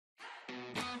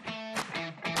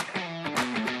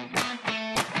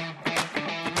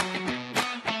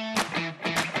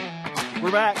We're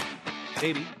back,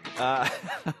 baby.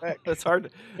 It's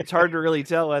hard to really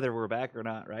tell whether we're back or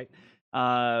not, right?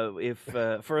 If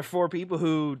for people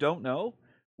who don't know,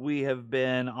 we have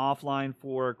been offline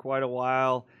for quite a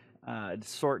while,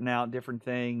 sorting out different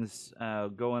things,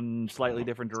 going slightly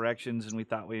different directions, and we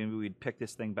thought maybe we'd pick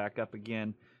this thing back up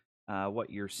again. What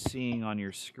you're seeing on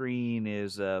your screen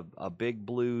is a big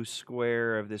blue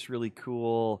square of this really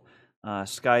cool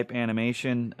Skype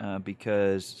animation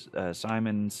because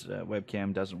Simon's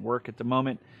webcam doesn't work at the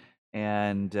moment,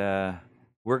 and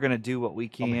we're gonna do what we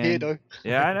can. I'm here, though.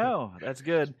 Yeah, I know, that's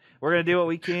good. We're gonna do what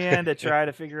we can to try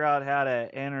to figure out how to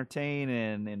entertain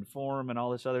and inform and all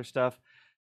this other stuff.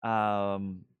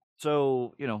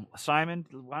 So, Simon,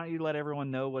 why don't you let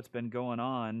everyone know what's been going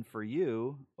on for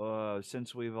you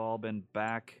since we've all been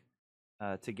back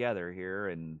together here,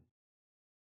 and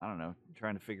I don't know,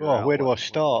 trying to figure out where do I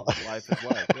start? what life is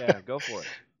like. Yeah, go for it.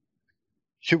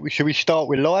 Should we start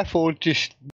with life or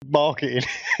just marketing?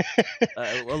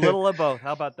 A little of both.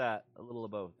 How about that? A little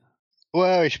of both.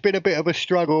 Well, it's been a bit of a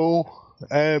struggle.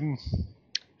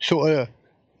 Sort of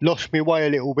lost my way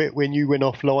a little bit when you went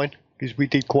offline because we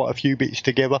did quite a few bits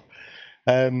together.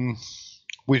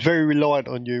 Was very reliant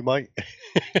on you, mate,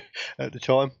 at the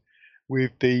time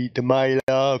with the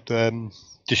mailer,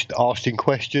 just asking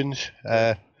questions.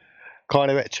 Kind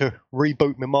of had to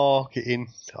reboot my marketing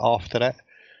after that.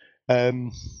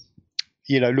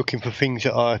 Looking for things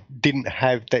that I didn't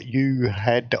have that you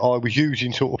had that I was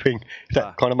using, sort of thing. If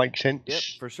that kind of makes sense. Yep,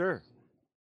 for sure.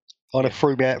 Kind of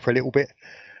threw me out for a little bit.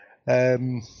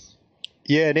 And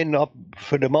then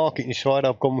for the marketing side,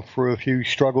 I've gone through a few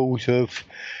struggles of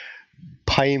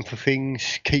paying for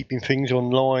things, keeping things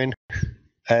online.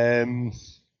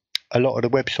 A lot of the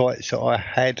websites that I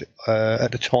had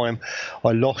at the time,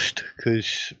 I lost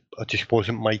because I just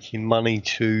wasn't making money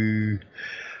to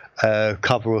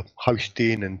cover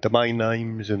hosting and domain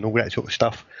names and all that sort of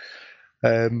stuff.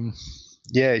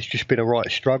 It's just been a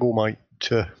right struggle, mate,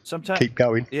 to keep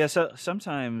going. Yeah, so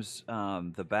sometimes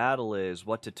the battle is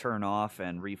what to turn off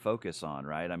and refocus on,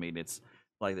 right? I mean, it's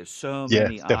like there's so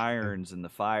many irons in the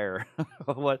fire.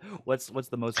 What's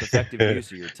the most effective use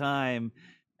of your time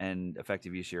and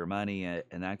effective use of your money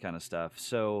and that kind of stuff.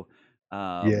 So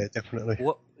definitely.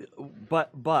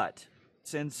 But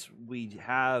since we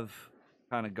have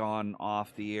kind of gone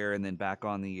off the air and then back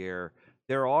on the air,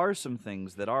 there are some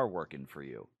things that are working for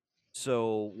you.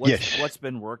 So what's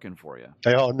been working for you?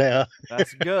 They are now.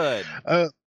 That's good.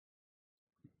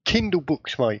 Kindle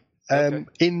books, mate. Okay.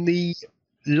 In the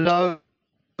low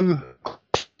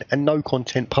and no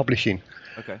content publishing.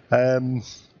 Okay.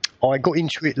 I got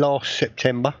into it last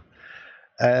September.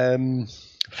 Found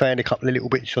a couple of little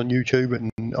bits on YouTube,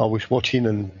 and I was watching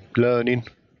and learning.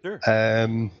 Sure.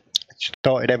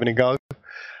 Started having a go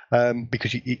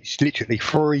because it's literally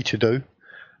free to do.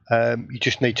 You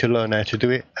just need to learn how to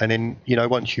do it, and then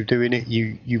once you're doing it,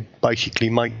 you basically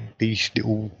make these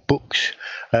little books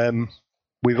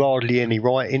with hardly any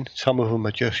writing. Some of them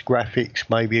are just graphics,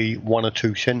 maybe 1 or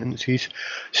 2 sentences.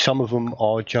 Some of them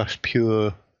are just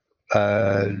pure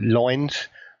lines,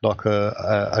 like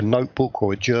a notebook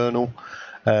or a journal,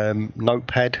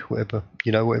 notepad, whatever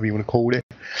you want to call it.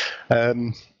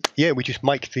 We just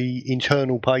make the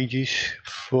internal pages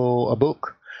for a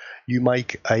book. You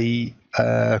make a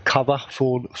cover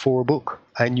for a book,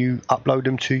 and you upload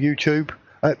them to YouTube.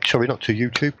 Sorry, not to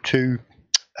YouTube, to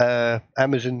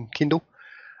Amazon Kindle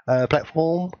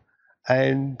platform,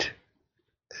 and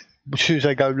as soon as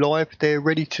they go live, they're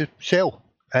ready to sell,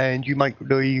 and you make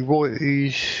the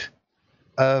royalties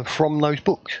from those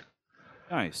books.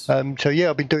 Nice. I've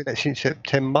been doing that since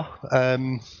September.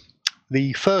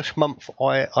 The first month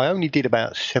I only did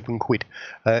about £7.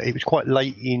 It was quite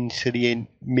late into the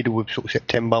middle of sort of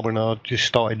September when I just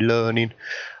started learning.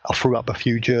 I threw up a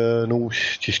few journals,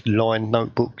 just lined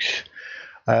notebooks,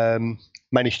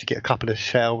 managed to get a couple of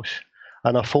sales,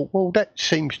 and I thought, well, that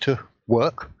seems to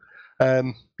work.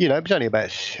 It was only about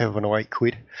 £7 or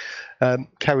 £8.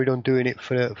 Carried on doing it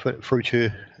through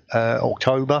to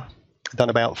October. Done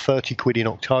about £30 in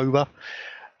October.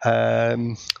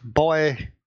 By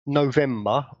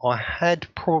November, I had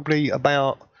probably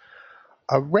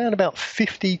around about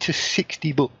 50 to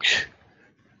 60 books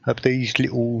of these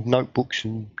little notebooks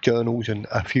and journals, and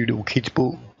a few little kids'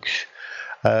 books,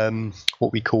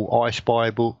 what we call I Spy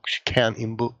books,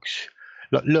 counting books,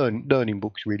 like learning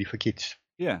books really for kids.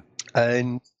 Yeah.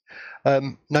 And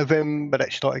November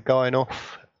that started going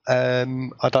off.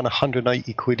 I done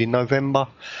 £180 in November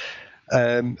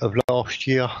of last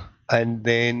year, and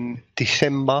then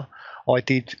December I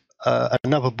did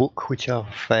another book which I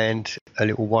found a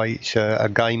little way. It's a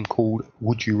game called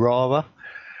Would You Rather.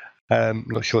 I'm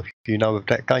not sure if you know of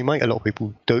that game, mate. A lot of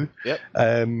people do. Yep.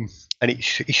 And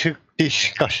it's a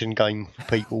discussion game for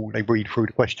people. They read through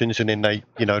the questions and then they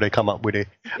come up with it.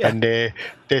 Yeah. And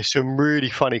there's some really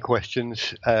funny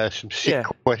questions, some sick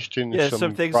questions. Yeah,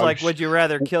 some things gross, like, would you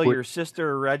rather kill your sister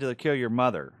or rather kill your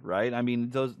mother? Right? I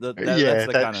mean, that's the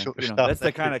kind of sort of stuff. that's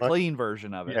the kind of clean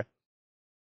version of it.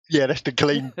 Yeah, that's the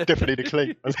clean, definitely the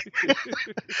clean one.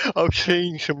 I've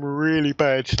seen some really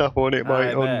bad stuff on it,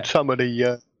 mate. On some of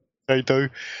the they do.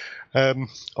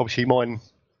 Obviously, mine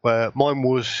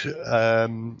was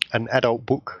an adult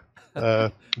book.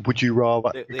 Would you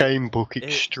rather game book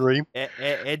extreme?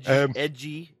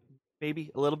 Edgy, maybe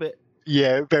a little bit.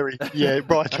 Yeah, very. Yeah,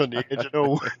 right on the edge and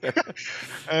all.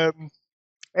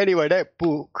 Anyway, that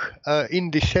book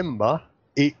in December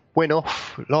it went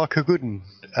off like a good one.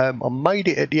 I made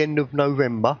it at the end of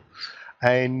November,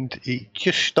 and it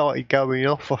just started going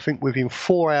off. I think within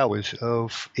 4 hours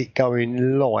of it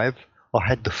going live, I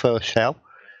had the first sale,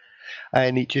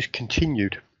 and it just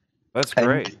continued. That's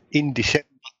great. And in December,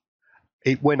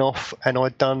 it went off, and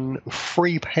I'd done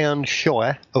 £3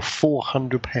 shy of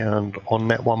 £400 on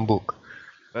that one book.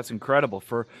 That's incredible.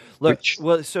 So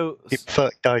in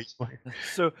 30 days.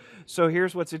 So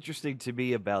here's what's interesting to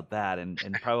me about that, and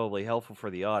probably helpful for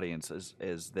the audience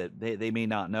is that they may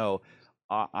not know.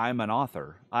 I'm an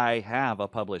author. I have a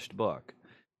published book.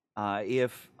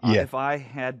 If I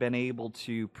had been able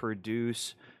to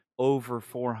produce over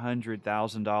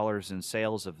 $400,000 in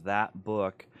sales of that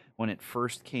book when it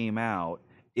first came out,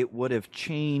 it would have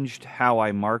changed how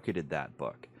I marketed that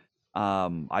book.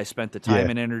 I spent the time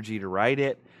and energy to write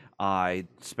it. I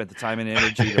spent the time and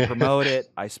energy to promote it.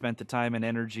 I spent the time and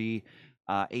energy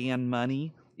and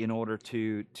money in order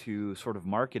to sort of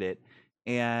market it.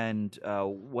 And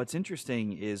what's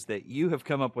interesting is that you have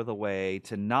come up with a way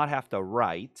to not have to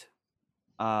write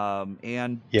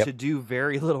and to do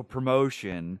very little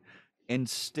promotion and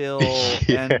still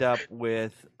end up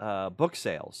with book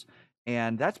sales.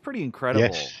 And that's pretty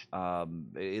incredible.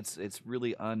 Yes. It's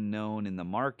really unknown in the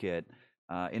market.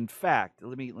 In fact,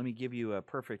 let me give you a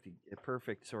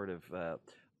perfect sort of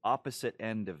opposite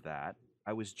end of that.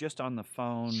 I was just on the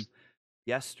phone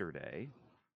yesterday.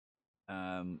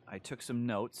 I took some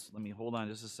notes. Let me hold on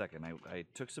just a second. I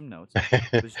took some notes.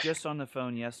 I was just on the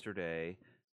phone yesterday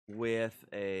with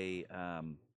a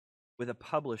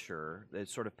publisher,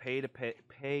 that's sort of pay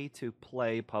to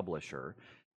play publisher.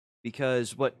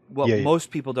 Because what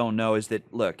most people don't know is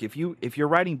that, look, if you're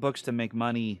writing books to make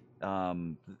money,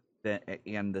 and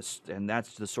that's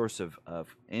the source of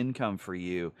income for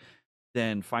you,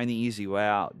 then find the easy way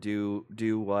out. Do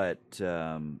what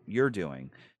you're doing.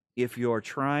 If you're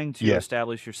trying to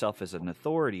establish yourself as an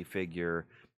authority figure,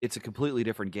 it's a completely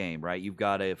different game, right? You've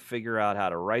got to figure out how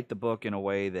to write the book in a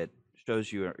way that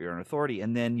shows you're an authority,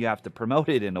 and then you have to promote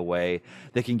it in a way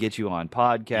that can get you on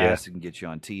podcasts, can get you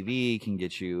on TV, can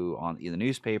get you on the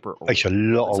newspaper. It's a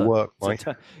lot of work, right?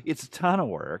 It's a ton of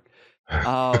work.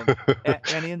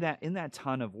 And in that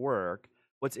ton of work,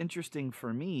 what's interesting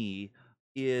for me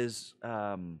is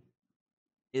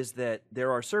that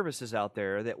there are services out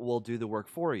there that will do the work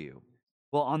for you.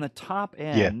 Well, on the top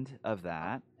end of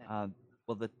that,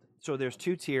 so there's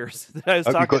two tiers that I was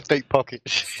talking. You've got deep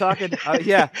pockets.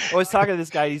 I was talking to this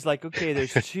guy. He's like, okay,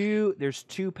 there's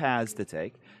two paths to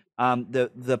take.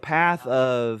 The path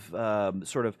of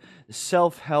sort of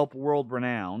self-help,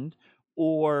 world-renowned,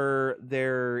 or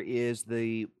there is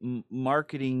the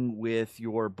marketing with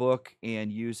your book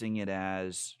and using it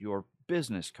as your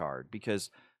business card.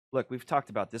 Because, look, we've talked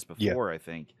about this before. I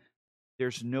think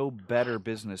there's no better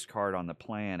business card on the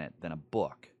planet than a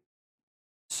book.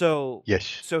 So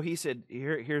So he said,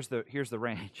 here's the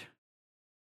range.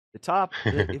 The top,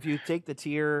 if you take the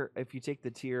tier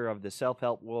of the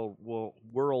self-help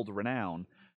world renown,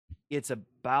 it's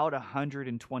about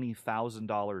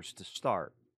 $120,000 to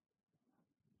start.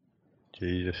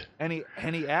 Jesus. And he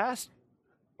asked,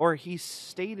 or he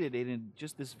stated it in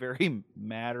just this very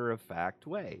matter of fact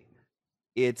way.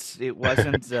 It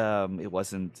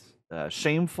wasn't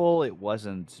shameful. It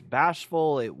wasn't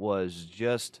bashful. It was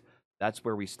just, that's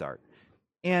where we start.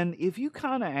 And if you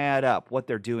kind of add up what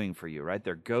they're doing for you, right?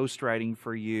 They're ghostwriting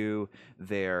for you.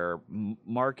 They're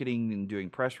marketing and doing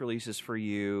press releases for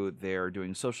you. They're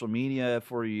doing social media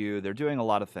for you. They're doing a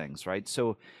lot of things, right?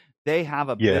 So they have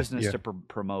a business to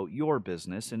promote your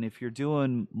business. And if you're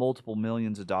doing multiple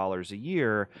millions of dollars a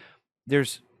year,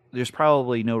 there's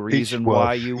probably no reason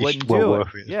why you wouldn't do it.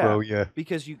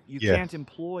 Because you can't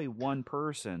employ one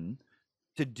person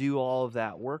to do all of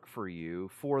that work for you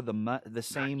for the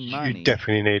same money. You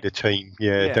definitely need a team.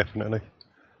 Yeah, definitely.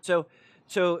 So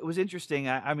it was interesting.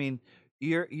 I mean,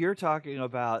 You're talking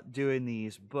about doing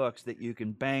these books that you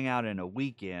can bang out in a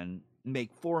weekend,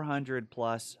 make 400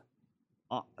 plus,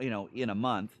 in a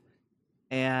month,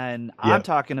 and I'm Yeah.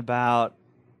 talking about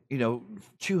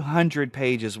 200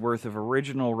 pages worth of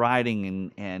original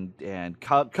writing and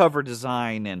cover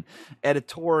design and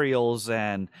editorials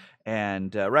and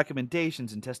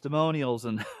recommendations and testimonials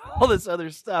and all this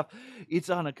other stuff. It's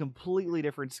on a completely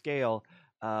different scale.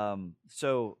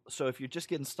 So if you're just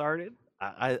getting started,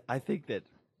 I think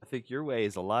your way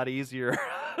is a lot easier.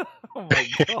 Oh my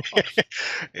gosh.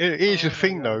 Here's the Oh my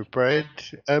thing, though, gosh. Brad.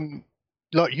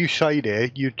 Like you say there,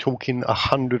 you're talking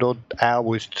 100 odd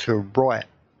hours to write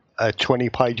a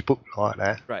 20-page book like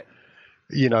that. Right.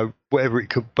 Whatever it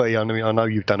could be. I mean, I know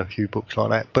you've done a few books like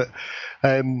that, but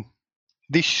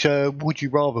this Would You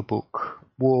Rather book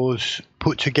was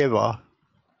put together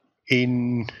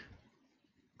in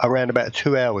around about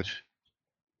 2 hours.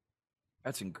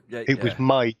 It was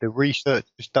made. The research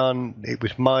was done. It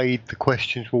was made. The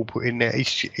questions were all put in there.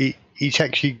 It's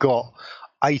actually got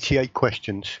 88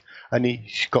 questions, and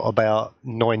it's got about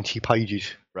 90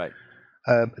 pages. Right.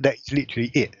 That's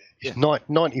literally it. It's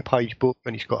 90-page book,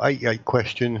 and it's got 88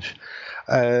 questions.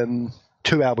 2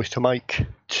 hours to make,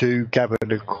 to gather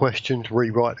the questions,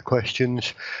 rewrite the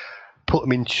questions, put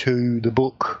them into the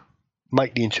book,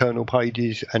 make the internal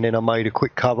pages, and then I made a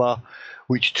quick cover,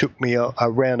 which took me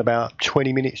around about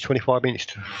 20 minutes, 25 minutes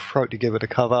to throw together the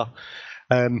cover,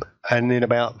 and then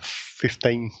about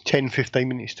 15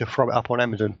 minutes to throw it up on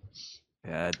Amazon.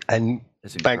 Yeah, and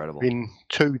it's incredible. In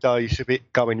 2 days of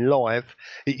it going live,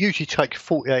 it usually takes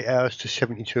 48 hours to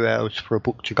 72 hours for a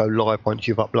book to go live once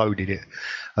you've uploaded it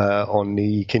on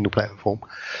the Kindle platform.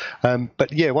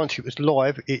 But yeah, once it was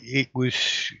live, it was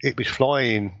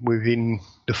flying within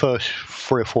the first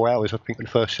 3 or 4 hours. I think when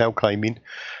the first sale came in,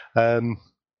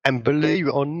 and believe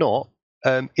it or not,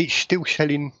 it's still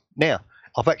selling now.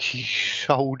 I've actually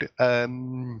sold a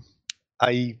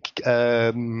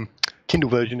Kindle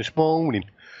version this morning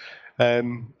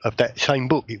of that same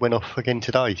book. It went off again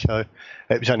today, so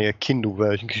it was only a Kindle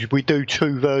version, because we do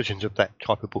 2 versions of that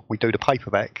type of book. We do the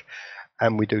paperback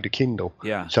and we do the Kindle.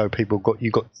 Yeah. So you've got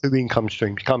 2 income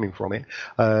streams coming from it.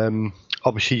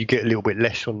 Obviously, you get a little bit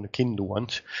less on the Kindle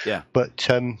ones. Yeah. But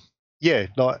yeah,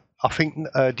 like I think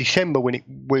December when it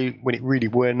really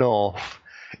went off,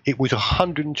 it was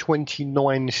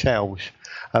 129 sales,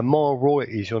 and my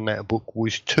royalties on that book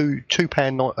was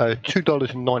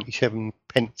 $2.97,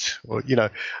 or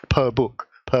per book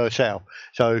per sale.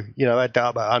 So add that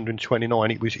up at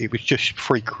 129. It was just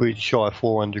 £3 shy of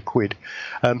 400 quid,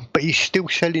 but it's still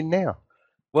selling now.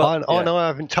 Well, I know I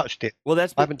haven't touched it. Well, I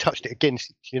haven't touched it again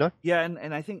since, Yeah,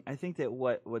 and I think that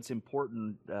what's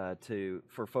important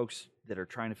for folks that are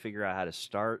trying to figure out how to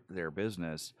start their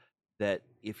business, that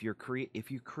if you're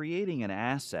creating an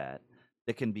asset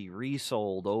that can be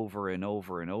resold over and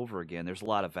over and over again, there's a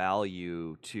lot of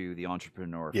value to the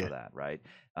entrepreneur for that, right?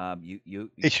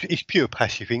 It's pure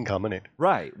passive income, isn't it?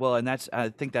 Right. Well, and I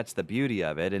think that's the beauty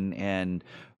of it, and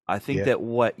I think that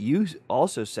what you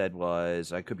also said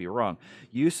was, I could be wrong,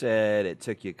 you said it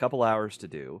took you a couple hours to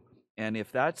do, and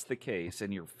if that's the case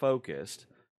and you're focused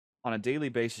on a daily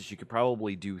basis, you could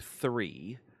probably do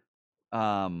 3,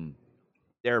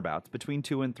 thereabouts, between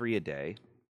 2 and 3 a day.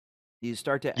 You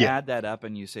start to add that up,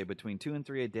 and you say between 2 and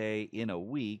 3 a day in a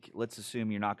week. Let's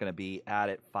assume you're not going to be at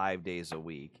it 5 days a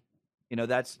week.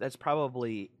 That's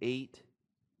probably 8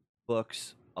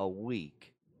 books a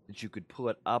week that you could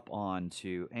put up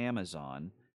onto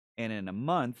Amazon, and in a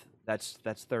month, that's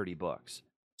 30 books.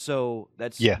 So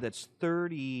that's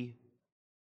 30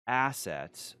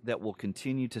 assets that will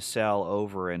continue to sell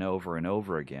over and over and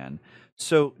over again.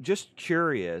 So just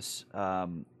curious, I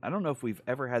don't know if we've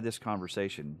ever had this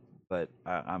conversation, but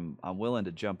I'm willing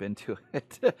to jump into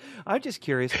it. I'm just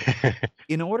curious,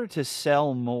 in order to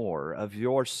sell more of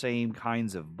your same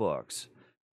kinds of books,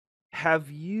 have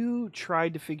you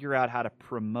tried to figure out how to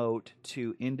promote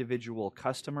to individual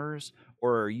customers,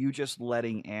 or are you just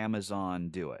letting Amazon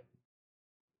do it?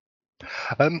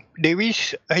 There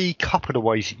is a couple of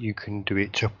ways that you can do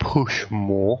it to push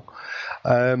more.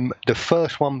 The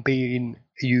first one being,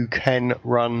 you can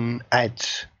run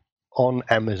ads on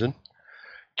Amazon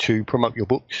to promote your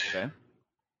books. Okay.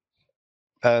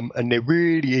 And they're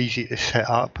really easy to set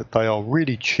up. They are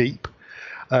really cheap.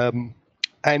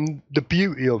 And the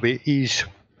beauty of it is,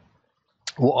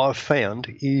 what I've found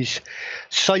is,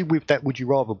 say with that Would You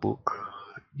Rather book,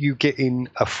 you get in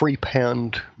a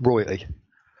 £3 royalty.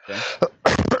 Okay.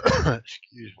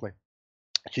 Excuse me.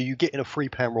 So you get in a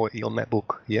 £3 royalty on that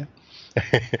book, yeah?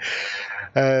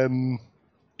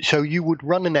 So you would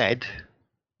run an ad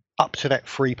up to that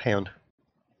 £3.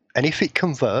 And if it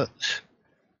converts,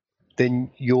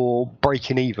 then you're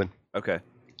breaking even. Okay.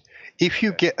 If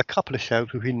you get a couple of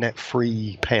sales within that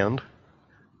 £3,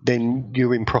 then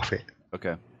you're in profit.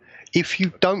 Okay. If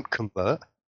you don't convert,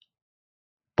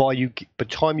 by the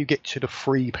time you get to the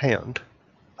 £3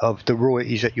 of the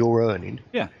royalties that you're earning,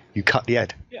 you cut the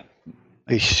ad. Yeah.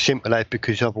 It's simple as,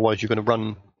 because otherwise you're going to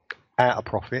run out of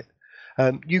profit.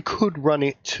 You could run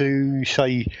it to,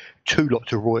 say, 2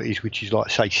 lots of royalties, which is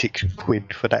like, say,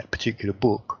 £6 for that particular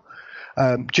book,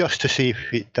 just to see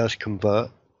if it does convert,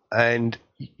 and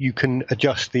you can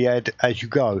adjust the ad as you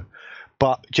go.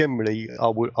 But generally, I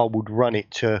would run it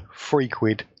to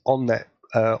 £3 on that,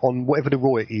 on whatever the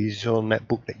royalties on that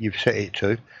book that you've set it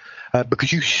to,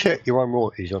 because you set your own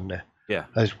royalties on there. Yeah.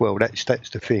 As well, that's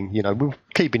the thing. You know, we're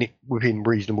keeping it within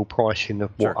reasonable pricing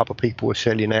of what other people are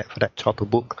selling at for that type of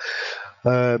book.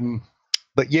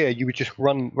 But yeah, you would just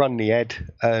run the ad,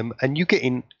 and you're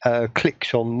getting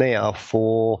clicks on there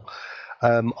for.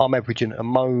 I'm averaging at the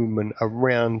moment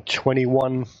around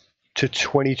 21 to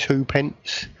 22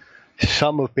 pence.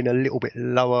 Some have been a little bit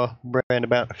lower, around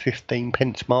about the 15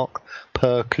 pence mark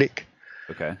per click.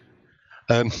 Okay.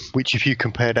 Which, if you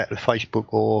compare that to Facebook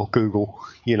or Google,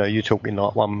 you know, you're talking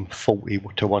like 140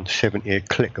 to 170 a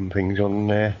click and things on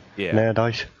there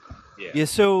nowadays. Yeah.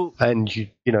 So, and you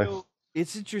know,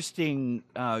 it's interesting.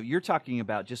 You're talking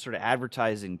about just sort of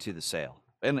advertising to the sale,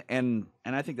 and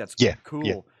I think that's cool.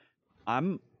 Yeah.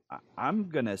 I'm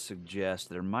gonna suggest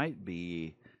there might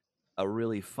be a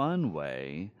really fun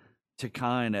way to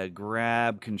kind of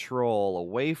grab control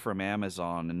away from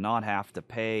Amazon and not have to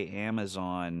pay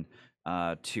Amazon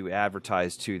to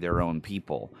advertise to their own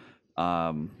people.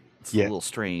 It's a little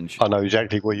strange. I know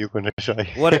exactly what you're going to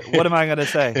say. What am I going to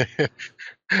say?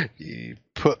 You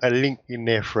put a link in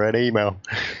there for an email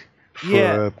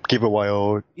for a giveaway,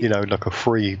 or you know, like a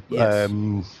free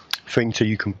thing, so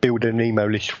you can build an email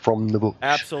list from the books.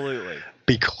 Absolutely.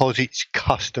 Because it's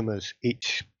customers,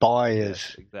 it's buyers.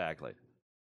 Yes, exactly.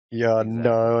 Yeah, exactly.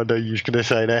 No, I know you're going to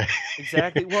say that.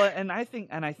 Exactly. Well, and I think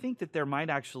that there might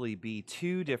actually be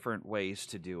 2 different ways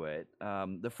to do it.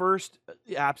 The first,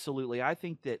 absolutely, I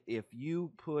think that if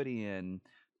you put in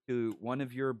to one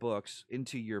of your books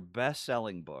into your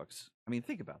best-selling books, I mean,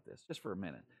 think about this just for a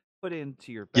minute. Put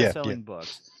into your best-selling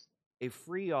books a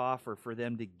free offer for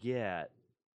them to get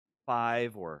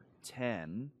 5 or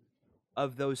 10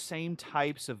 of those same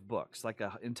types of books, like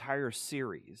an entire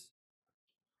series.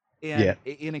 And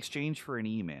in exchange for an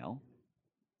email,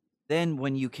 then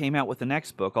when you came out with the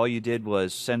next book, all you did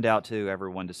was send out to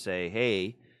everyone to say,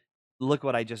 hey, look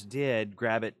what I just did,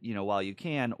 grab it, you know, while you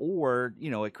can, or,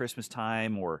 you know, at Christmas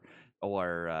time or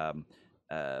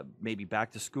maybe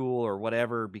back to school or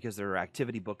whatever, because there are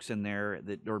activity books in there,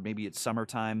 that, or maybe it's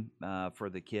summertime for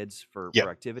the kids for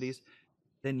activities.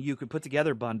 Then you could put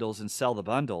together bundles and sell the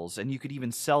bundles, and you could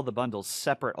even sell the bundles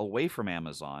separate away from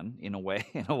Amazon in a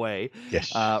way,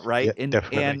 Yes. right? Yeah,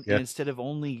 and instead of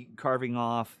only carving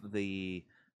off the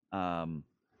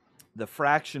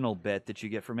fractional bit that you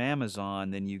get from Amazon,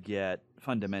 then you get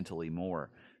fundamentally more.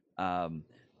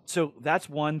 So that's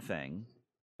one thing,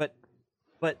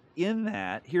 but in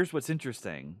that, here's what's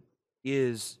interesting: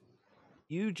 is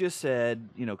you just said,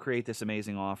 you know, create this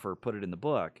amazing offer, put it in the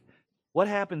book. What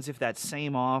happens if that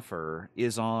same offer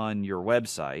is on your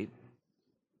website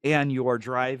and you're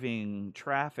driving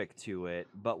traffic to it,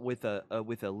 but with a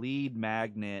lead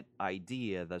magnet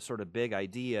idea, the sort of big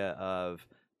idea of,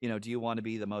 you know, do you want to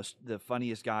be the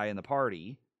funniest guy in the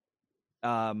party?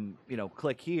 You know,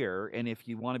 click here, and if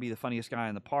you want to be the funniest guy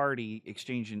in the party,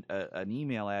 exchange an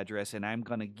email address, and I'm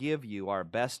going to give you our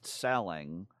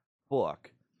best-selling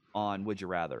book on Would You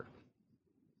Rather.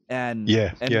 And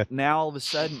now all of a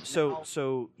sudden,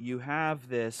 so you have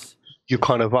this. You're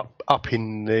kind of up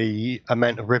in the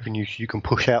amount of revenues you can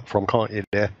push out from, can't you?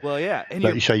 There. Well, yeah. And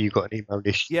like you say, you've got an email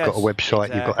list, you've got a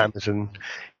website, you've got Amazon.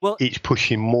 Well, it's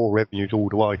pushing more revenues all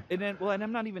the way. And then, and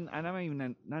I'm not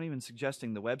even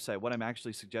suggesting the website. What I'm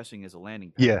actually suggesting is a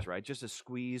landing page, right? Just a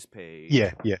squeeze page.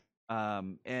 Yeah.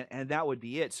 And that would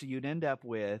be it. So you'd end up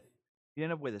with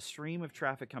a stream of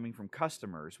traffic coming from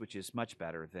customers, which is much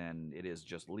better than it is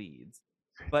just leads.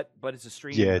 But it's a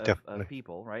stream of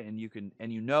people, right? And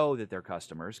you know that they're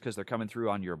customers because they're coming through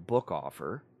on your book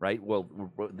offer, right? Well,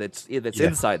 that's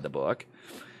inside the book,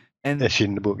 and that's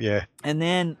in the book, yeah. And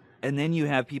then you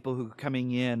have people who are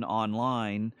coming in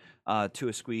online to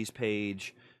a squeeze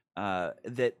page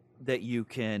that you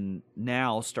can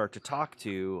now start to talk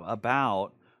to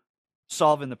about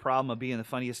solving the problem of being the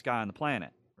funniest guy on the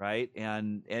planet. Right,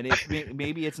 and if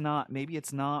maybe it's not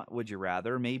Would You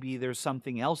Rather? Maybe there's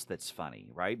something else that's funny,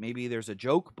 right? Maybe there's a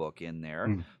joke book in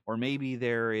there, or maybe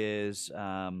there is,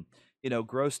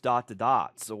 gross dot to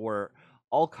dots or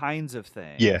all kinds of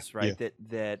Yeah, things, right? yeah.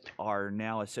 That are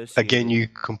now Again, associated. you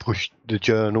can push the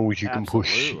journals, you can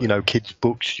push, Absolutely. kids'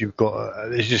 books. You've got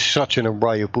there's just such an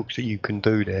array of books that you can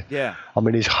do there. Yeah. I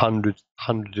mean, there's hundreds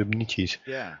of niches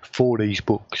Yeah. for these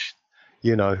books.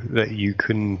 That you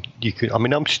can. I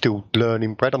mean, I'm still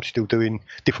learning, Brad. I'm still doing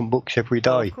different books every Oh,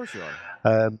 day. of course you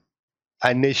are.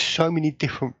 And there's so many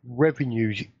different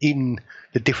revenues in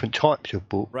the different types of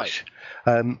books. Right.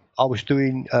 I was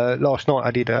doing last night.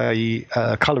 I did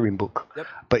a colouring book, Yep.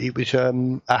 but it was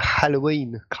a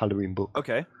Halloween colouring book.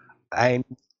 Okay. And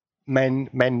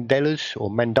mandalas or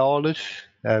mandalas,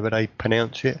 however they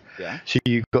pronounce it. Yeah. So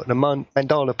you've got the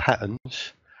mandala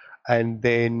patterns, and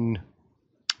then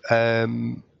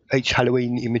each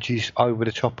Halloween images over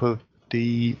the top of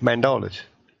the mandalas.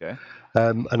 Okay.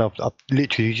 And I've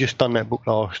literally just done that book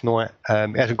last night.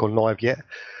 It hasn't gone live yet,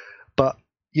 but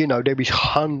there is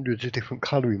hundreds of different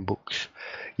colouring books.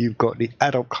 You've got the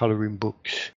adult colouring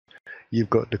books, you've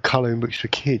got the colouring books for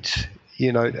kids,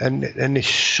 and there's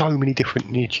so many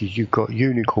different niches. You've got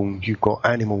unicorns, you've got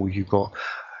animals, you've got,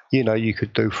 you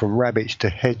could do from rabbits to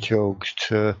hedgehogs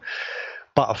to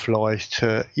butterflies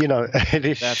to,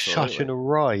 there's such an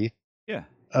array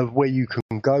of where you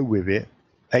can go with it.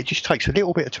 It just takes a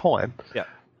little bit of time. Yeah.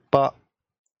 But,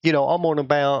 I'm on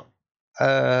about,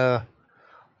 I'm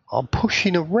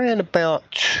pushing around about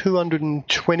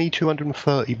 220,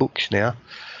 230 books now.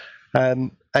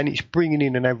 And it's bringing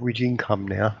in an average income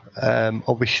now.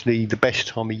 Obviously, the best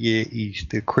time of year is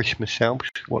the Christmas sales,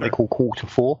 what they call quarter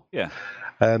four. Yeah.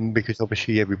 Because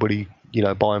obviously everybody,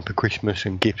 buying for Christmas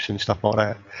and gifts and stuff like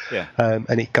that. Yeah.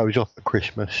 And it goes off at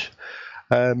Christmas.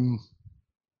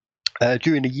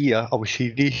 During the year, obviously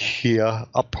this year,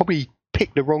 I probably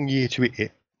picked the wrong year to hit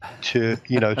it, to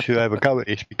have a go at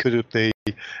this because of the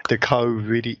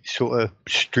COVID. It sort of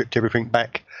stripped everything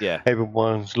back. Yeah.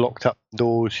 Everyone's locked up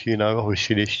doors.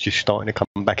 Obviously this is just starting to come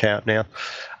back out now,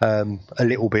 a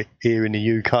little bit here in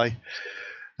the UK.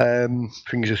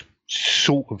 Things are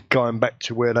sort of going back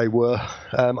to where they were.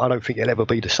 I don't think it'll ever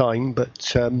be the same,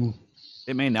 but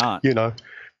it may not.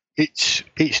 It's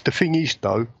the thing is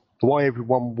though. The way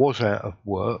everyone was out of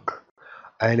work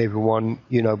and everyone,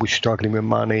 was struggling with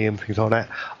money and things like that,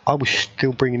 I was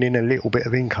still bringing in a little bit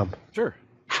of income. Sure.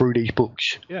 Through these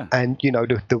books. Yeah. And,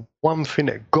 the one thing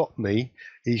that got me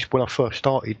is when I first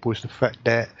started was the fact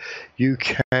that you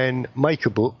can make a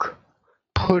book,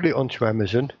 put it onto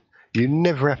Amazon, you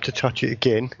never have to touch it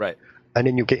again. Right. And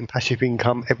then you're getting passive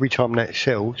income every time that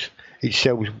sells. It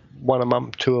sells 1 a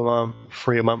month, 2 a month,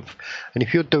 3 a month. And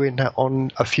if you're doing that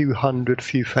on a few hundred,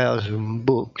 few thousand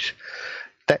books,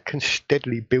 that can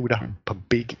steadily build up a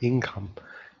big income,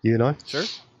 Sure.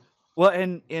 Well,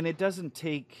 and it doesn't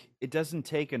take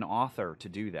an author to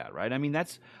do that, right? I mean, I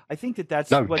think that's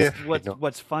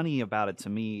what's funny about it to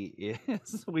me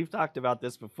is we've talked about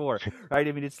this before, right?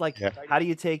 I mean, it's like, how do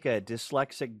you take a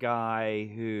dyslexic guy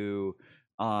who,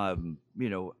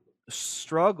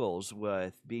 struggles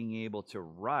with being able to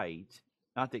write,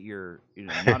 not that you're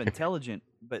not intelligent,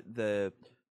 but the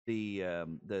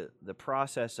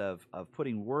process of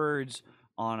putting words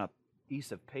on a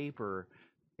piece of paper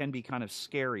can be kind of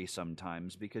scary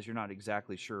sometimes because you're not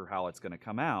exactly sure how it's going to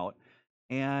come out,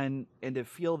 and to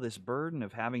feel this burden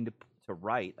of having to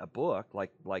write a book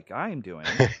like I'm doing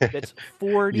that's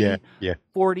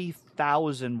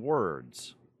 40,000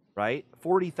 words. Right,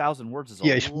 40,000 words is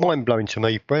it's mind blowing to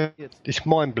me, bro. It's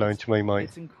mind blowing to me, mate.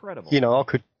 It's incredible.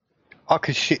 I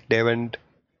could sit there and,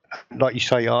 like you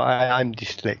say, I'm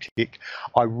dyslexic.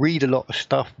 I read a lot of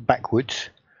stuff backwards.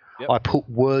 Yep. I put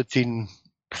words in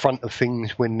front of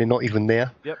things when they're not even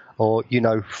there. Yep. Or 3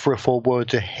 or 4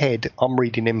 words ahead, I'm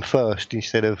reading them first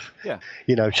instead of. Yeah.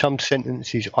 Some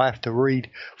sentences I have to read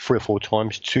 3 or 4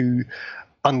 times to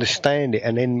understand it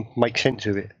and then make sense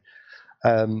of it.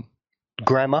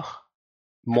 Grammar,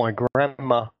 my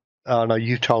grammar. I know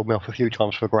you told me off a few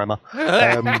times for grammar.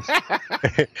 I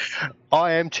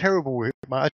am terrible with it,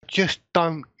 mate.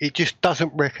 It just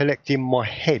doesn't recollect in my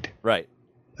head. Right.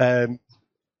 I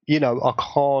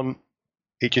can't.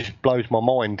 It just blows my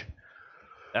mind.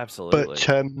 Absolutely.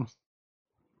 But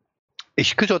it's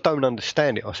because I don't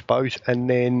understand it, I suppose, and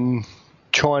then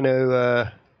trying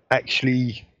to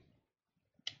actually,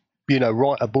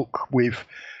 write a book with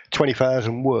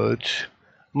 20,000 words,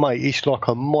 mate, it's like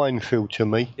a minefield to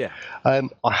me. Yeah. I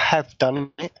have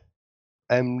done it,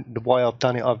 and the way I've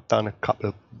done it, I've done a couple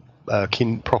of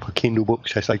proper Kindle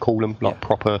books, as they call them, like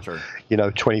proper,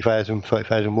 20,000,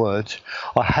 30,000 words.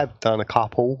 I have done a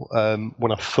couple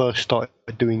when I first started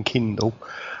doing Kindle,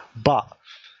 but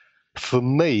for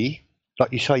me,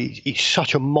 like you say, it's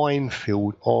such a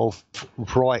minefield of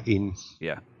writing.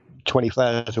 Yeah.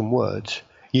 20,000 words.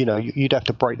 You know, you'd have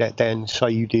to break that down. Say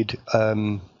you did, I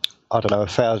don't know,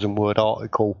 1,000-word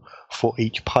article for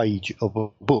each page of a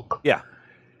book. Yeah.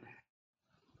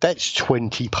 That's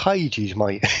 20 pages,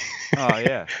 mate. Oh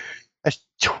yeah. That's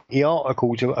 20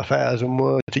 articles of 1,000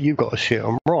 words that you've got to sit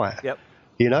and write. Yep.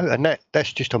 You know, and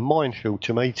that's just a minefield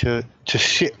to me to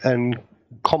sit and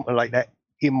contemplate that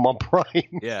in my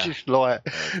brain. Yeah. Just like,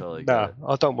 totally no,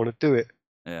 I don't want to do it.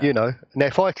 Yeah. You know, now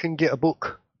if I can get a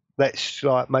book that's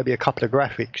like maybe a couple of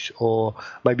graphics or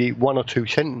maybe one or two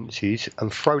sentences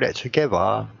and throw that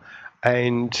together,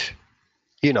 and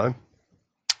you know,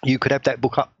 you could have that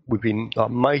book up within, like,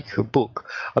 make a book.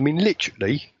 I mean,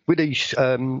 literally with these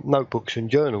notebooks and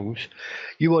journals,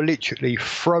 you are literally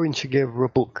throwing together a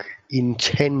book in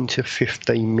 10 to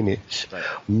 15 minutes, right,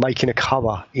 making a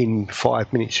cover in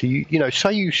 5 minutes. So you know,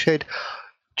 say you said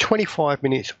 25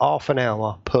 minutes, half an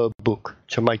hour per book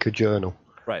to make a journal,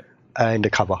 right, and a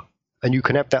cover, and you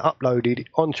can have that uploaded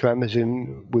onto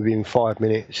Amazon within 5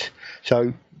 minutes.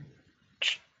 So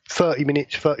 30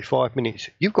 minutes, 35 minutes,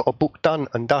 you've got a book done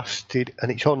and dusted,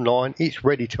 and it's online, it's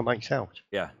ready to make sales.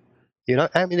 Yeah. You know,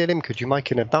 how many of them could you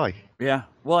make in a day? Yeah.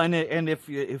 Well, and if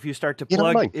you start to You know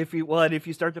plug, what I mean? if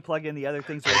you start to plug in the other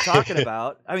things that we're talking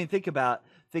about, I mean, think about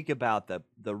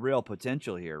the real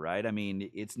potential here, right? I mean,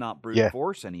 it's not brute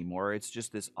force anymore. It's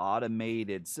just this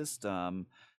automated system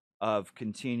of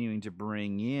continuing to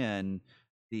bring in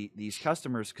these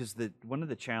customers, because one of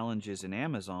the challenges in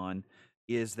Amazon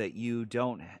is that you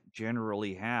don't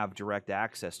generally have direct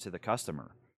access to the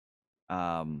customer.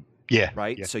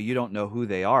 Right. Yeah. So you don't know who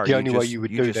they are. The only way you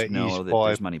would do that know is that by,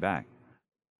 there's money back.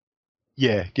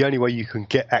 Yeah, the only way you can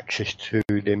get access to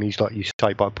them is, like you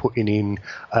say, by putting in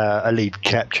a lead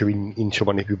capture into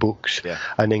one of your books,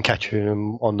 and then catching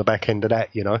them on the back end of that,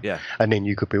 you know. Yeah. And then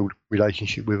you could build a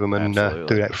relationship with them and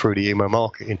do that through the email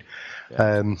marketing,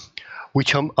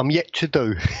 which I'm yet to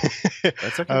do.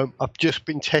 That's okay. I've just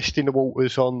been testing the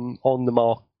waters on the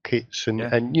markets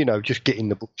and you know, just getting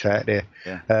the books out there.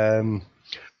 Yeah.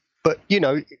 But you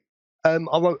know, I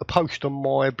wrote a post on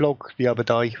my blog the other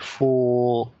day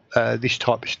for this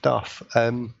type of stuff.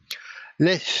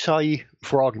 Let's say,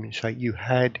 for argument's sake, you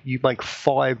make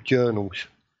 5 journals,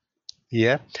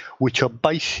 which are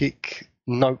basic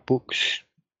notebooks,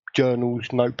 journals,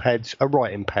 notepads, a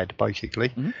writing pad, basically.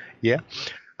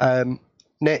 Mm-hmm.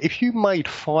 Now, if you made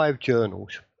 5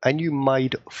 journals and you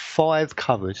made 5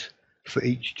 covers for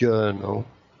each journal,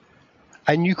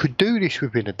 and you could do this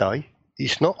within a day,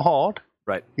 it's not hard.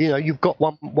 Right. You know, you've got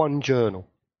one journal.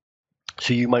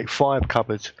 So you make 5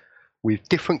 covers with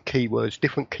different keywords,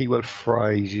 different keyword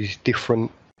phrases,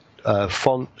 different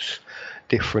fonts,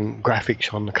 different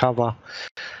graphics on the cover.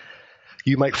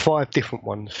 You make 5 different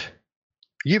ones.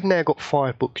 You've now got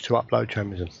 5 books to upload to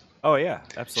Amazon. Oh yeah,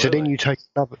 absolutely. So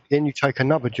then you take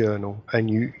another journal and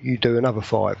you do another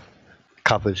 5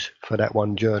 covers for that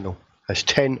one journal. That's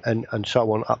 10 and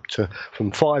so on, up to,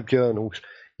 from 5 journals,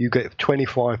 you get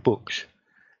 25 books.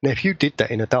 Now, if you did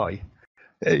that in a day,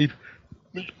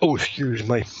 excuse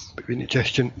me, bit of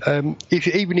indigestion.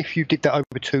 Even if you did that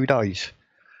over 2 days,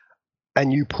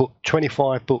 and you put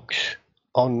 25 books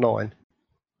online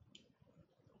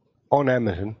on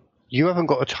Amazon, you haven't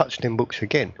got to touch them books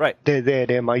again. Right. They're there.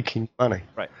 They're making money.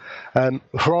 Right.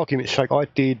 For argument's sake, I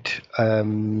did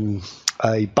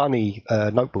a bunny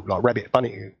notebook, like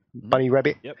bunny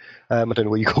rabbit. Yep. I don't know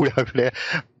what you call it over there.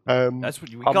 That's what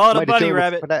we call it, a bunny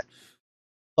rabbit.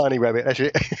 Bunny rabbit, that's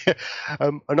it.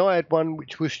 And I had one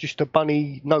which was just a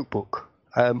bunny notebook.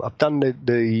 I've done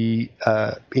the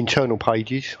internal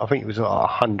pages. I think it was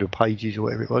 100 pages or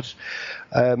whatever it was.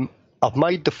 I've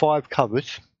made the 5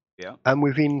 covers. Yeah. And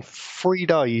within 3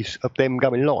 days of them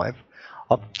going live,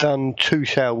 I've done 2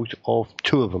 sales of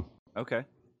 2 of them. Okay.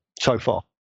 So far,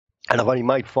 and I've only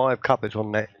made 5 covers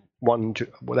on that one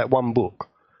book,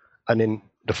 and then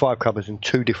the 5 covers in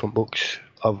 2 different books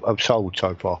I've sold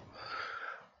so far.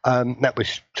 That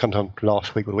was sometime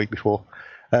last week or the week before.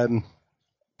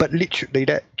 But literally,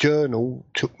 that journal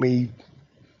took me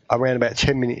around about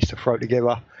 10 minutes to throw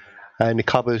together, and the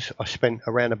covers I spent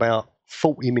around about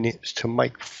 40 minutes to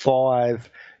make 5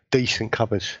 decent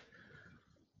covers.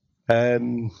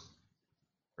 Crazy.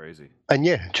 And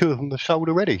yeah, 2 of them are sold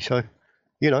already. So,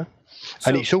 you know,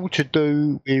 and it's all to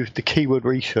do with the keyword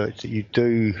research that you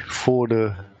do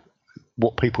for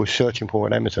what people are searching for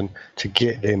on Amazon to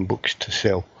get them books to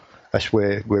sell. That's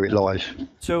where it lies.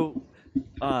 So,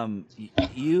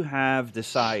 you have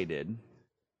decided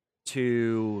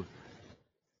to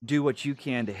do what you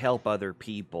can to help other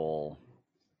people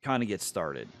kind of get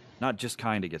started. not just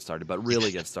kind of get started, but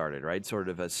really get started, right? Sort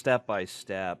of a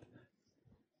step-by-step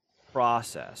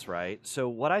process, right? So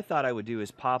what I thought I would do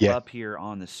is pop Yeah. up here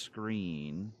on the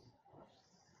screen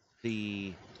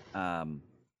the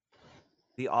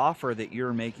offer that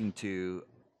you're making to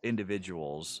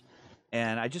individuals,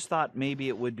 and I just thought maybe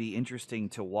it would be interesting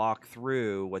to walk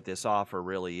through what this offer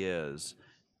really is,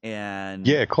 and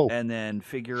Yeah, cool. then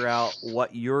figure out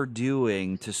what you're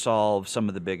doing to solve some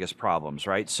of the biggest problems,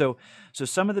 right? So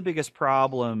some of the biggest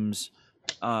problems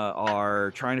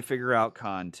are trying to figure out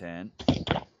content,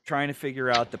 trying to figure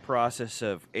out the process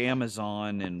of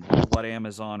Amazon and what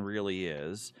Amazon really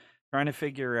is, trying to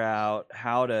figure out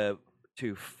how to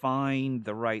find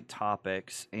the right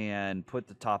topics and put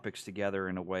the topics together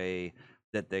in a way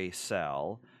that they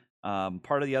sell.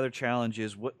 Part of the other challenge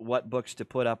is what books to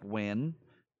put up when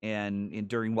and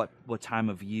during what time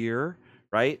of year,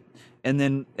 right? And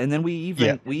then we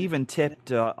even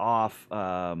tipped off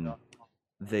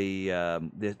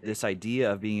this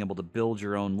idea of being able to build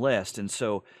your own list. And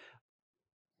so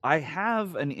I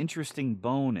have an interesting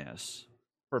bonus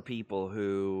for people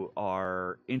who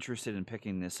are interested in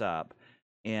picking this up.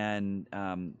 And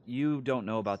you don't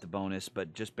know about the bonus,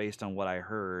 but just based on what I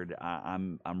heard,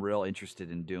 I'm real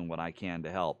interested in doing what I can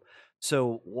to help.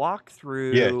 So walk Yeah,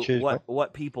 through cheers, mate.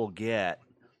 what people get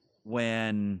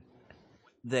when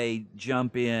they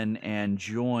jump in and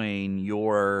join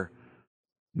your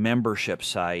membership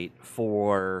site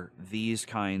for these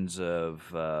kinds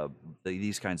of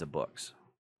books.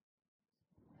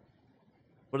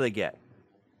 What do they get?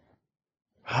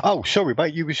 Oh, sorry,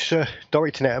 mate. You was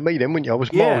directing it at me then, weren't you? I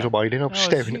was miles Yeah. away then. I was No, it's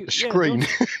staring at you. the Yeah, screen.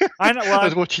 I know. Well, I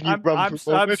was watching you run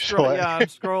through my website. I'm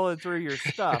scrolling through your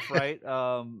stuff, right?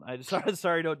 I just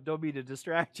sorry, don't mean to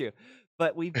distract you,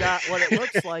 but we've got what it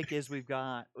looks like is we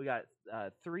got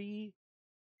 3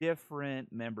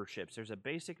 different memberships. There's a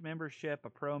basic membership, a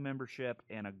pro membership,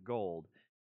 and a gold.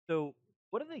 So,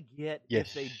 what do they get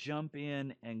if they Yes. jump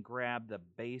in and grab the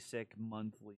basic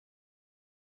monthly?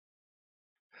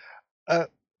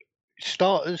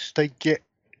 Starters, they get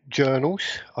journals.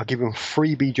 I give them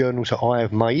freebie journals that I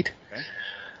have made, Okay.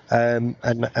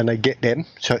 and they get them.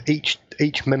 So each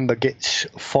member gets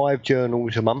 5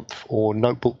 journals a month, or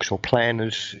notebooks, or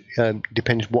planners.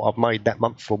 Depends what I've made that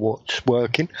month for what's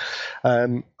working.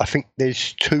 I think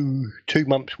there's two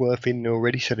months worth in there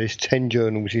already, so there's 10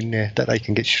 journals in there that they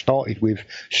can get started with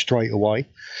straight away.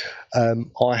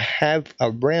 I have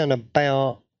around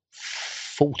about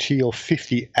 40 or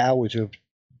 50 hours of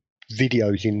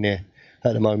videos in there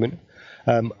at the moment,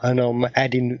 and I'm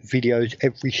adding videos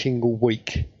every single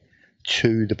week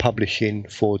to the publishing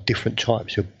for different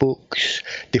types of books,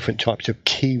 different types of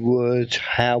keywords,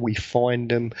 how we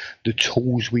find them, the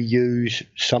tools we use.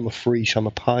 Some are free, some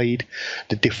are paid,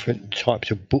 the different types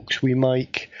of books we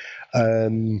make,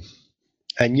 and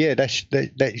yeah, that's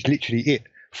literally it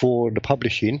for the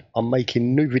publishing. I'm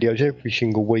making new videos every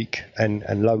single week and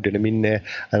loading them in there,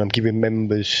 and I'm giving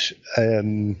members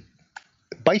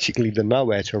basically the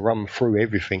know-how to run through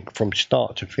everything from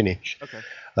start to finish. Okay.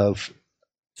 Of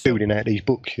building out these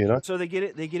books, you know. So they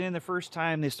get in the first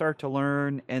time, they start to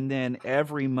learn, and then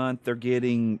every month they're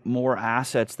getting more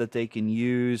assets that they can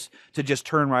use to just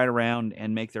turn right around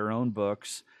and make their own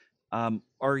books.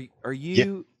 Are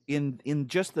you in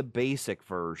just the basic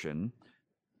version?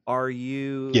 Are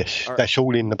you? Yes, that's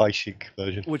all in the basic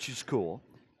version. Which is cool.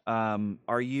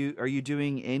 Are you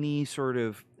doing any sort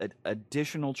of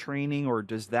additional training, or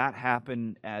does that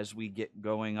happen as we get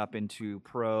going up into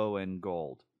pro and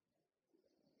gold?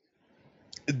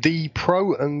 The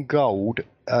pro and gold,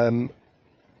 I'm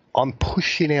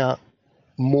pushing out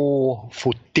more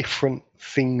for different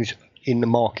things in the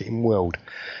marketing world.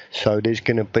 So there's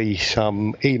going to be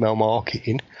some email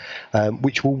marketing,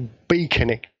 which will be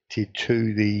connected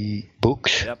to the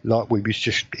books, like we was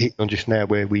just hitting on just now,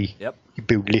 where we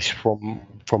build lists from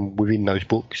within those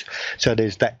books. So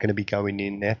there's that going to be going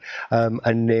in there,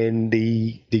 and then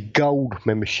the gold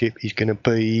membership is going to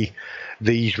be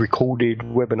these recorded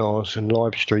webinars and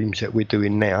live streams that we're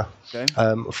doing now.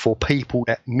 For people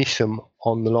that miss them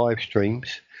on the live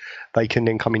streams, they can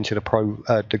then come into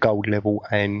the gold level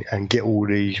and get all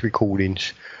these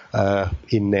recordings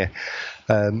in there.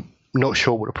 Not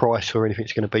sure what the price or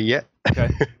anything's going to be yet. Okay.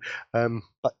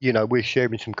 But you know, we're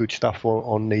sharing some good stuff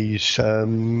on these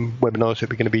webinars that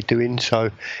we're going to be doing.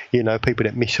 So, you know, people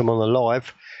that miss them on the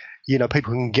live, you know,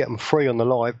 people can get them free on the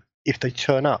live if they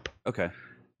turn up. Okay.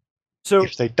 So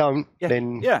if they don't,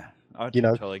 then I you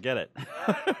know, totally get it.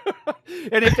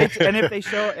 and if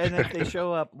they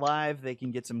show up live, they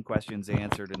can get some questions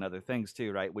answered and other things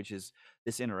too, right? Which is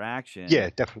this interaction. Yeah,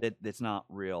 definitely. That's not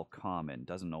real common.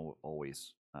 Doesn't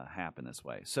always happen this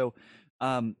way. So,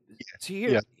 to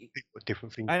Yeah, here,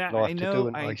 different things and in life to do,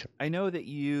 and I know that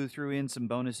you threw in some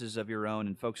bonuses of your own,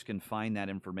 and folks can find that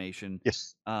information.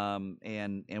 yes,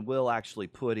 And we'll actually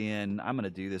put in. I'm going to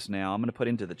do this now. I'm going to put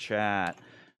into the chat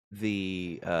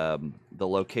the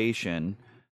location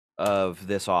of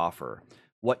this offer.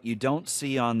 What you don't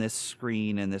see on this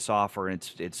screen in this offer,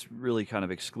 and it's really kind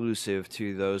of exclusive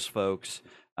to those folks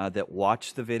that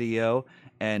watch the video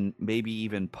and maybe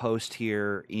even post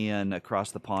here in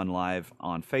Across the Pond Live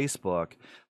on Facebook,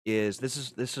 is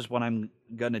this is what I'm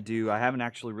gonna do. I haven't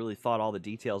actually really thought all the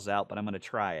details out, but I'm gonna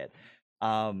try it.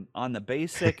 On the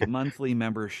basic monthly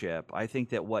membership, I think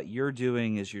that what you're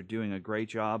doing is you're doing a great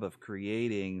job of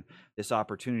creating this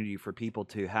opportunity for people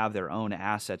to have their own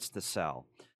assets to sell.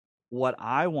 What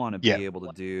I want to yeah, be able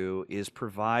to do is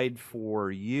provide for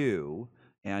you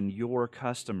and your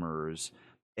customers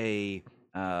a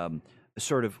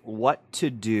sort of what to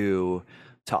do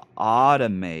to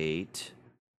automate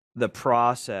the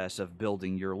process of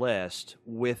building your list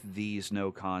with these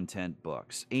no content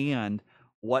books, and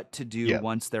what to do yeah,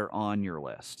 once they're on your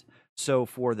list. So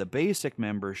for the basic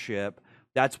membership,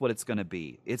 that's what it's going to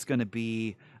be. It's going to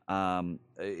be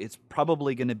it's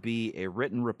probably going to be a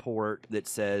written report that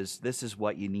says this is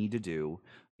what you need to do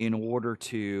in order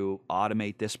to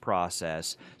automate this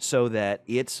process, so that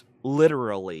it's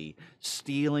literally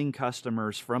stealing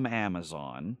customers from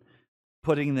Amazon,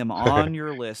 putting them on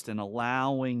your list, and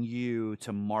allowing you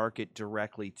to market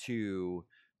directly to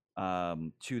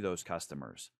those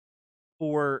customers.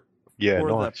 For yeah, the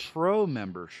nice. pro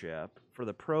membership, for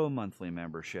the pro monthly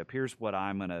membership, here's what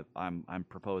I'm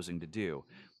proposing to do.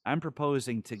 I'm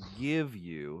proposing to give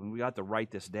you, and we got to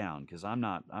write this down because I'm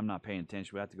not paying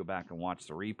attention. We have to go back and watch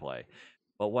the replay.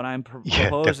 But what I'm Yeah,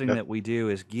 proposing definitely. that we do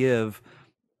is give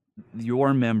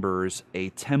your members a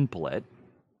template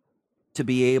to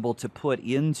be able to put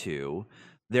into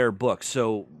their book.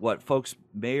 So what folks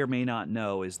may or may not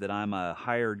know is that I'm a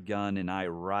hired gun and I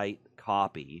write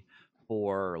copy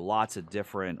for lots of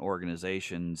different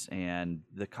organizations, and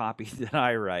the copy that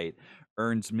I write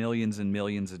earns millions and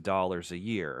millions of dollars a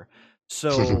year.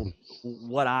 So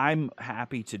what I'm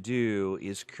happy to do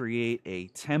is create a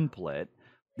template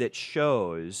that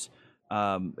shows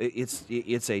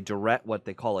it's a direct, what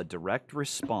they call a direct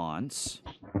response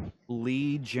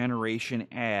lead generation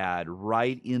ad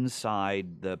right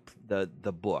inside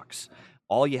the books.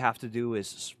 All you have to do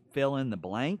is fill in the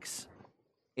blanks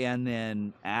and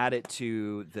then add it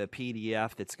to the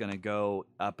PDF that's going to go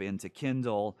up into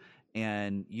Kindle,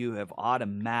 and you have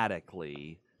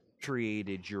automatically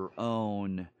created your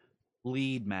own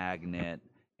lead magnet.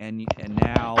 And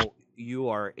now you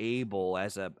are able,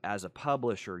 as a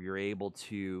publisher, you're able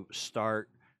to start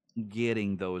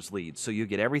getting those leads. So you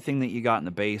get everything that you got in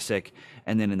the basic,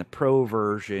 and then in the pro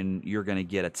version, you're going to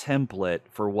get a template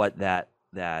for what that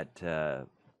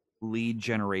lead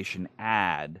generation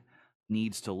ad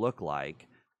needs to look like,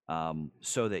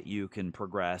 so that you can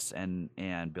progress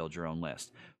and build your own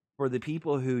list. For the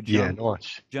people who Yeah,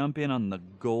 nice. jump in on the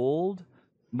gold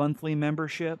monthly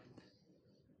membership,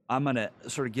 I'm going to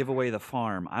sort of give away the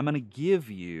farm. I'm going to give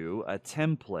you a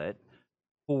template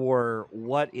for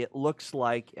what it looks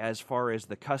like as far as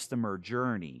the customer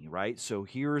journey, right? So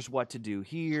here's what to do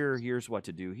here, here's what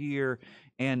to do here,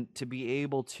 and to be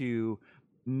able to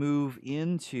move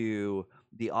into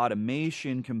the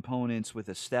automation components with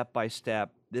a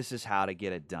step-by-step, this is how to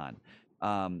get it done.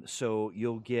 So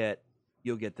you'll get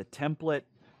the template,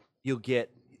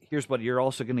 here's what you're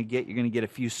also going to get. You're going to get a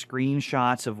few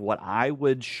screenshots of what I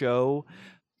would show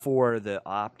for the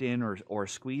opt-in or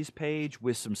squeeze page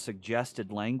with some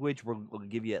suggested language. We'll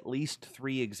give you at least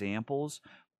 3 examples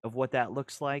of what that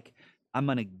looks like. I'm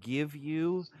going to give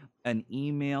you an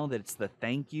email that's the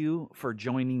thank you for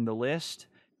joining the list,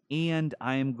 and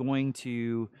I am going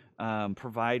to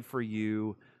provide for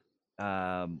you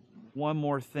one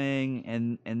more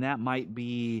thing, and that might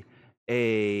be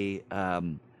a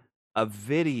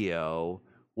video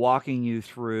walking you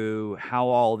through how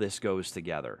all this goes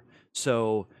together.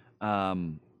 So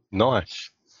Nice.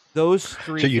 those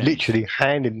 3 So you're things. literally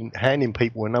handing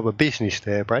people another business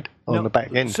there, Brad, on the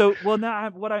back end. So, well,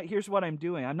 now here's what I'm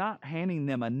doing. I'm not handing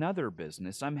them another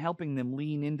business. I'm helping them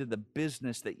lean into the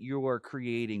business that you are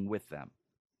creating with them,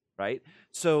 right?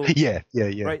 So, yeah.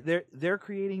 right, they're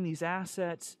creating these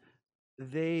assets.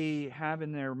 They have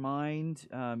in their mind,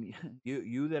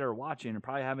 you that are watching are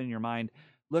probably having in your mind,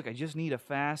 look, I just need a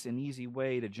fast and easy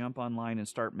way to jump online and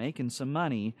start making some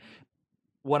money.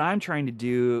 What I'm trying to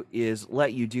do is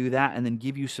let you do that and then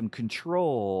give you some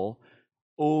control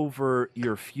over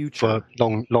your future. For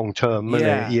long term,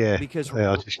 Yeah, yeah. because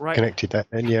I just connected that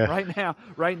then, yeah.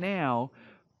 right now,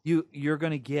 you're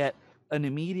going to get an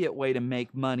immediate way to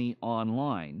make money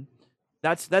online.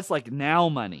 That's like now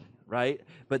money, right?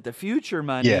 But the future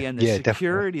money and the definitely.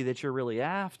 security that you're really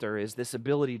after is this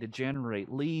ability to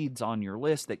generate leads on your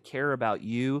list that care about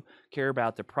you, care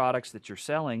about the products that you're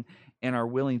selling, and are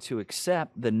willing to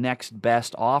accept the next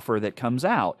best offer that comes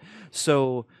out.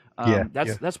 So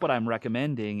that's what I'm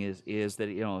recommending is that,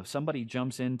 you know, if somebody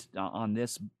jumps in on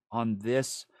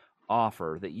this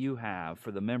offer that you have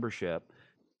for the membership,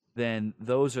 then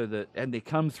those are and they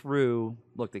come through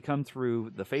the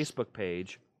Facebook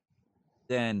page,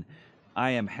 then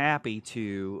I am happy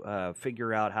to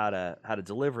figure out how to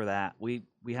deliver that. We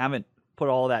haven't put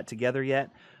all that together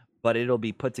yet, but it'll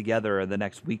be put together in the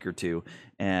next week or two,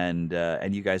 and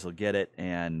you guys will get it.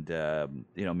 And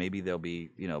you know, maybe there'll be,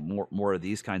 you know, more of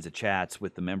these kinds of chats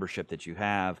with the membership that you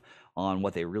have on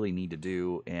what they really need to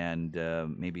do, and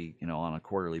maybe, you know, on a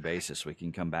quarterly basis we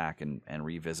can come back and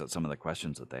revisit some of the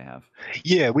questions that they have.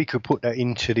 Yeah, we could put that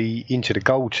into the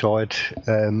gold side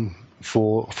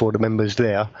for the members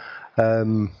there,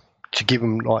 to give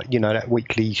them, like, you know, that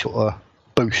weekly sort of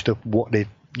boost of what they,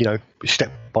 you know,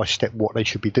 step by step what they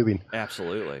should be doing.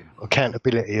 Absolutely.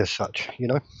 Accountability as such, you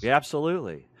know. Yeah,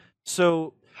 absolutely.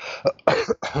 So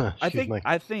I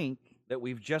think that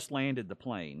we've just landed the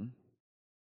plane.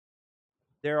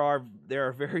 There are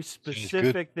very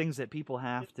specific things that people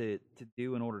have to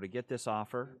do in order to get this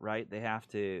offer, right? They have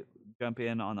to jump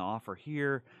in on the offer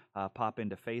here, pop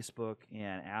into Facebook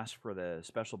and ask for the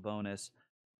special bonus,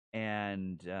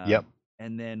 and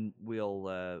and then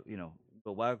we'll you know,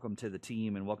 we'll welcome to the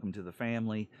team and welcome to the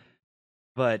family.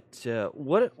 But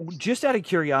just out of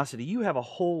curiosity, you have a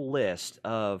whole list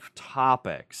of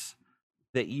topics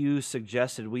that you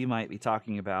suggested we might be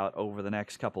talking about over the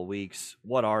next couple weeks.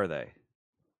 What are they?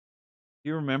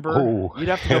 You remember? Oh, you'd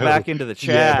have to go back into the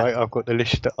chat. Yeah, mate, I've got the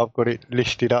list. I've got it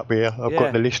listed up here. I've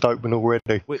got the list open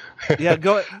already. Yeah,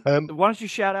 go. Why don't you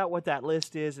shout out what that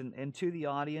list is, and to the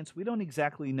audience, we don't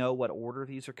exactly know what order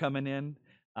these are coming in.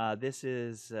 This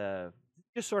is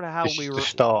just sort of how we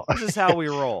start. This is how we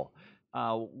roll.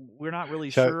 We're not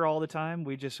really sure all the time.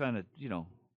 We just kind of, you know,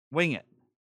 wing it.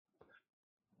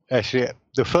 That's it.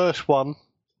 The first one,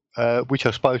 which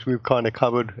I suppose we've kind of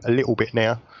covered a little bit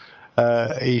now,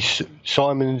 is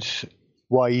Simon's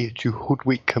way to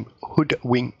hoodwinking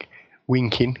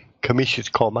commissions.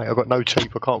 Mate, I've got no teeth.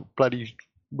 I can't bloody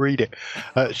read it.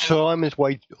 Simon's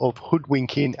way of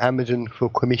hoodwinking Amazon for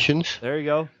commissions. There you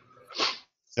go.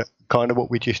 Kind of what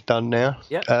we just done now.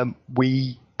 Yeah.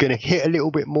 We going to hit a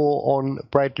little bit more on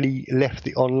Bradley left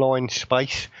the online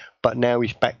space, but now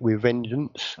he's back with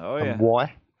vengeance. Oh, yeah. And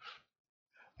why?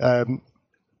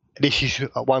 This is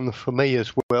one for me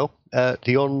as well.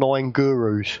 The online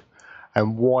gurus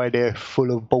and why they're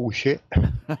full of bullshit.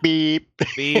 Beep.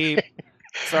 Beep.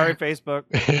 Sorry, Facebook.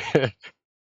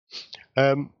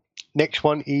 Next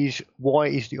one is, why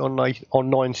is the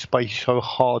online space so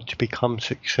hard to become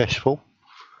successful?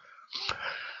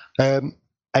 An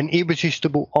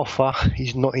irresistible offer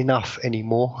is not enough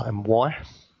anymore, and why?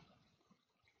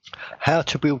 How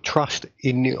to build trust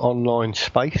in the online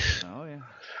space. Oh, yeah.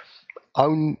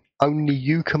 Only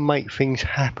you can make things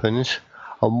happen,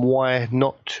 and why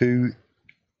not to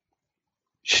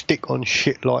stick on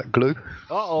shit like glue.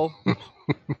 Uh-oh.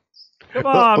 Come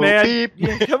on, man.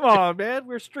 Yeah, come on, man.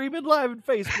 We're streaming live on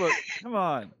Facebook. Come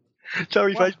on.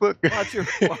 Sorry,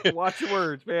 Facebook. Watch your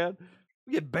words, man.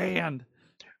 We get banned.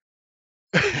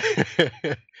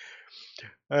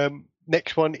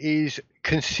 Next one is,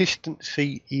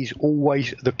 consistency is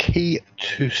always the key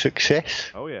to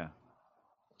success. Oh, yeah.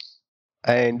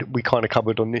 And we kind of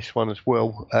covered on this one as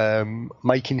well.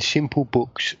 Making simple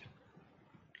books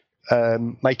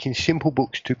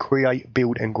to create,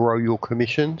 build, and grow your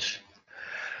commissions.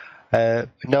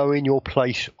 Knowing your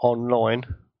place online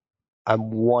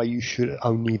and why you should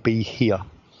only be here.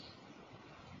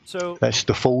 So that's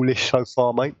the full list so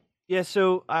far, mate. Yeah.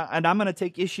 So, and I'm going to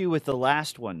take issue with the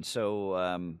last one.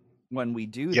 So, when we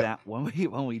do that, when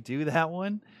we do that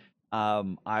one, I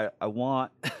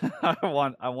want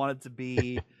I want it to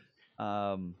be,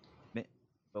 but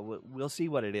we'll see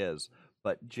what it is.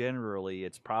 But generally,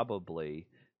 it's probably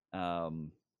a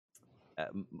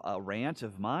rant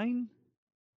of mine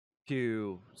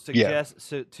to suggest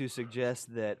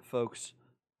that folks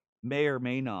may or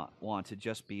may not want to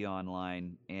just be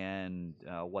online, and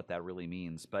what that really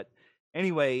means. But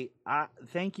anyway,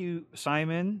 thank you,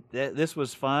 Simon. This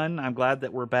was fun. I'm glad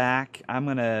that we're back. I'm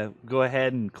going to go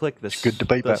ahead and click the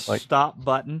stop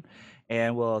button,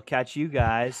 and we'll catch you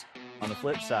guys on the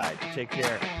flip side. Take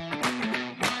care.